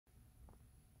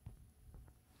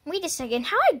Wait a second,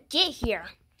 how'd I get here?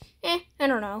 I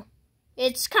don't know.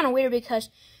 It's kind of weird because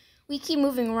we keep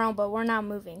moving around, but we're not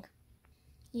moving.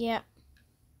 Yeah.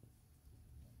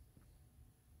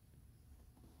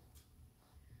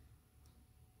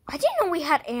 I didn't know we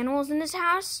had animals in this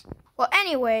house. Well,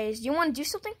 anyways, do you want to do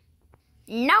something?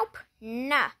 Nope.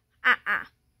 Nah.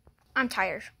 I'm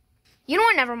tired. You know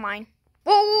what? Never mind.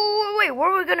 Whoa, wait.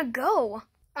 Where are we gonna go?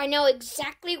 I know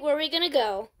exactly where we're gonna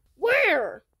go.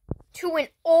 Where? To an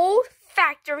old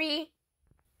factory.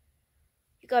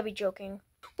 You gotta be joking.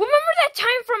 Remember that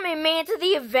time from Amanda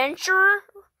the Adventurer?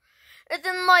 And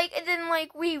then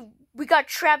we got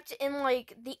trapped in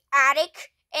like the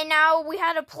attic, and now we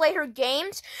had to play her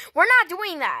games. We're not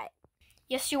doing that.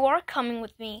 Yes, you are coming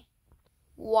with me.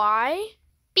 Why?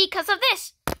 Because of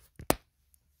this.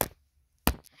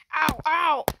 Ow,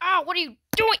 ow, ow, what are you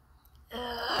doing?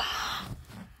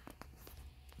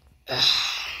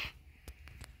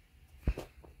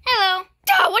 Hello.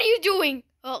 Duh, what are you doing?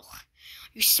 Oh,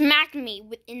 you smacked me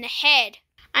in the head.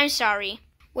 I'm sorry.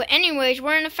 Well, anyways,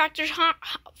 we're in a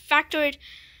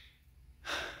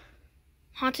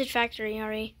haunted factory,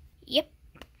 Ari. Yep.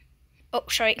 Oh,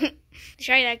 sorry.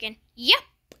 Try that again. Yep.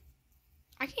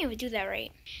 I can't even do that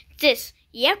right. This.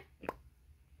 Yep.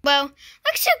 Well,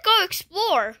 let's just go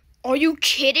explore. Are you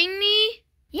kidding me?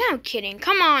 Yeah, I'm kidding.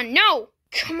 Come on, no.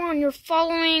 Come on, you're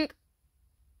following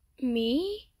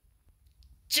me?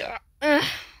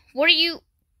 What are you?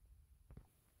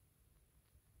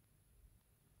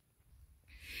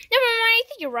 Never mind, I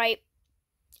think you're right.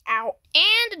 Ow.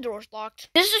 And the door's locked.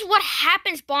 This is what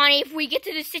happens, Bonnie, if we get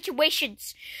to these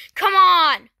situations. Come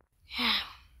on.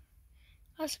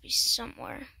 Must be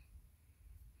somewhere.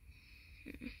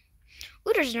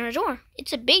 Ooh, there's another door.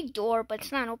 It's a big door, but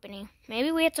it's not opening.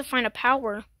 Maybe we have to find a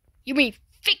power. You mean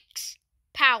fix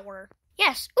power?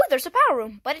 Yes. Ooh, there's a power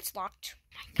room, but it's locked.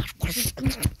 Oh my God, what is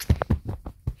this?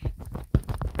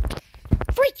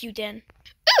 Freak you, then.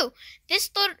 Ooh,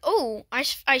 I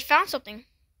found something.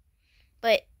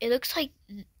 But it looks like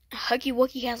Huggy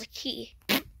Wuggy has a key.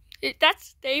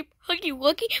 That's the name, Huggy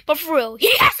Wuggy? But for real,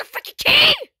 he has a freaking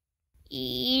key!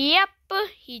 Yep,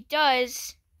 he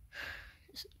does.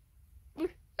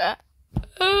 I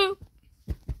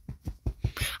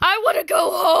want to go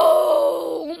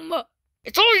home.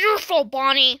 It's all your fault,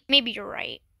 Bonnie. Maybe you're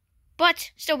right.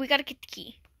 But still, we got to get the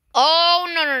key. Oh,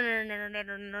 no.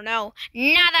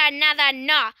 Nada,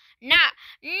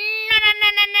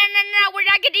 we're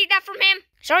not getting that from him.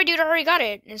 Sorry, dude, I already got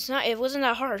it. It wasn't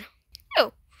that hard.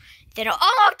 Oh, then I'll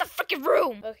unlock the freaking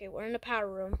room. Okay, we're in the power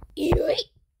room.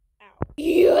 Yoink. Ow.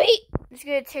 Yoink. It's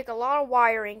gonna take a lot of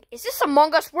wiring. Is this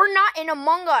Among Us? We're not in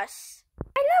Among Us.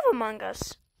 I love Among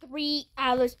Us. 3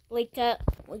 hours later.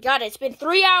 We got it. It's been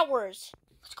 3 hours.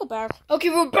 Let's go back. Okay,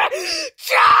 we're back.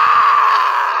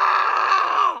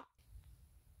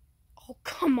 Oh,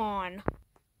 come on.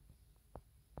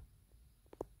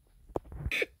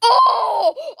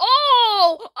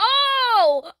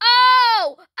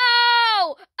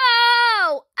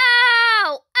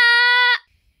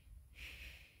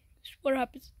 What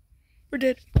happens? We're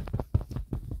dead.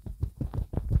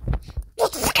 We're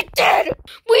freaking dead!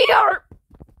 We are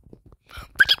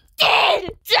freaking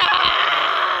dead!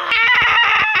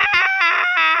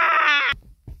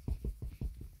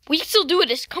 We can still do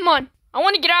this. Come on. I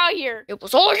want to get out of here. It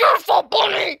was all your fault,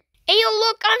 Bonnie! Hey,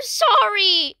 look, I'm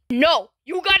sorry. No,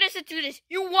 you got us to do this.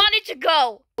 You wanted to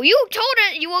go. Well, you told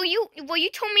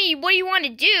me what you want to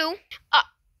do.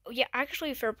 Yeah,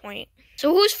 actually, fair point.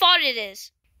 So whose fault it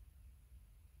is?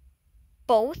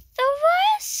 Both of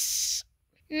us?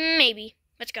 Maybe.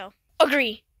 Let's go.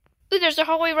 Agree. Ooh, there's the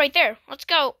hallway right there. Let's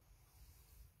go.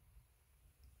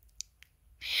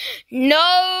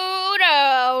 No.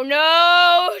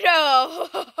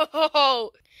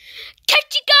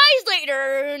 Catch you guys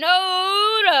later.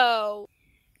 No.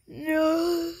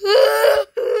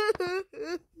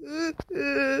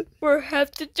 We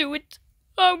have to do it.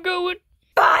 I'm going.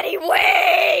 Bonnie,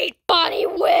 wait!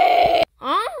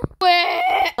 Huh?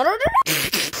 Wait!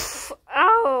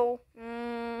 Oh.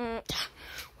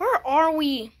 Where are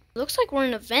we? Looks like we're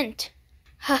in an event.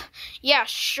 Yeah,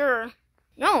 sure.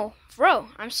 No, bro,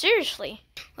 I'm seriously.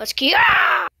 Let's keep.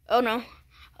 Ah! Oh no.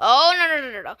 Oh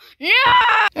no.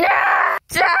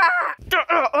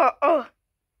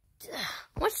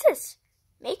 What's this?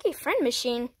 Make a friend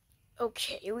machine.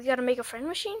 Okay, we gotta make a friend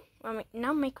machine?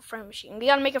 Now make a friend machine. We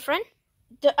gotta make a friend?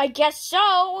 I guess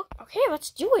so. Okay,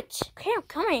 let's do it. Okay, I'm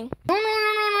coming.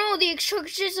 No. The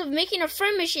instructions of making a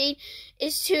friend machine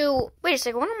is to... Wait a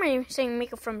second, what am I saying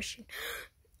make a friend machine?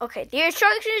 Okay, the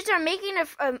instructions on making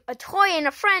a toy and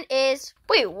a friend is...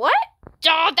 Wait, what?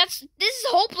 Duh, this is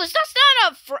hopeless. That's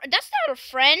not a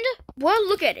friend. Well,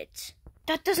 look at it.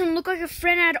 That doesn't look like a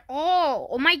friend at all.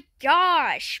 Oh my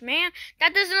gosh, man.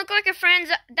 That doesn't look like a friend.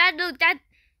 That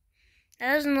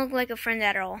doesn't look like a friend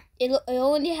at all. It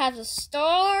only has a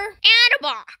star and a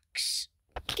box.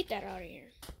 Get that out of here.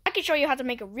 I can show you how to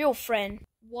make a real friend.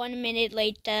 1 minute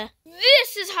later.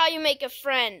 This is how you make a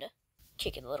friend.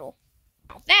 Kick it a little.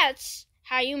 Now that's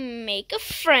how you make a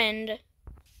friend.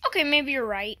 Okay, maybe you're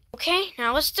right. Okay,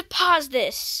 now let's deposit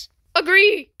this.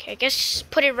 Agree. Okay, I guess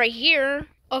put it right here.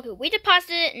 Okay, we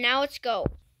deposited it. Now let's go.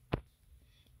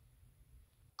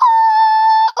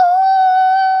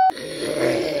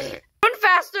 Run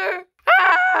faster!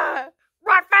 Ah!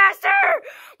 Run faster!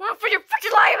 Run for your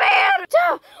freaking life, man!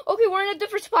 Okay, we're in a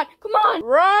different spot. Come on,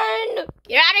 run!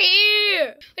 Get out of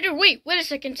here! Wait a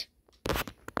second.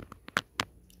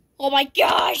 Oh my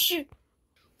gosh!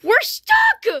 We're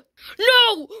stuck!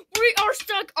 No! We are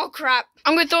stuck! Oh crap.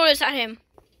 I'm gonna throw this at him.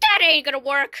 That ain't gonna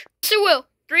work. Yes, it will.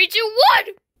 3, 2,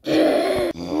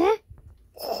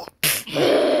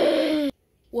 1!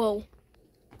 Whoa.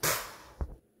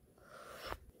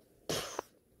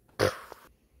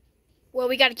 Well,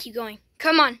 we gotta keep going.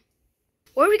 Come on.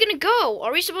 Where are we gonna go?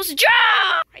 Are we supposed to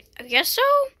jump? I guess so.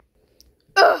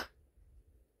 Aha!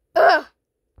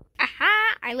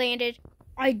 I landed.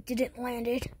 I didn't land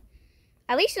it.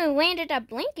 At least I landed at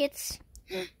blankets.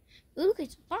 Ooh, look,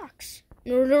 it's a box.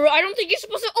 No, I don't think you're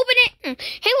supposed to open it.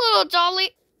 Hey, little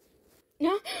dolly.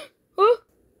 No. Huh?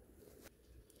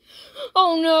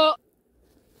 Oh, no.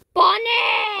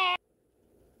 Bonnet!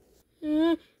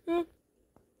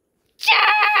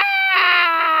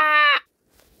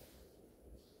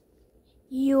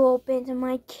 You opened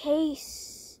my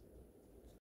case.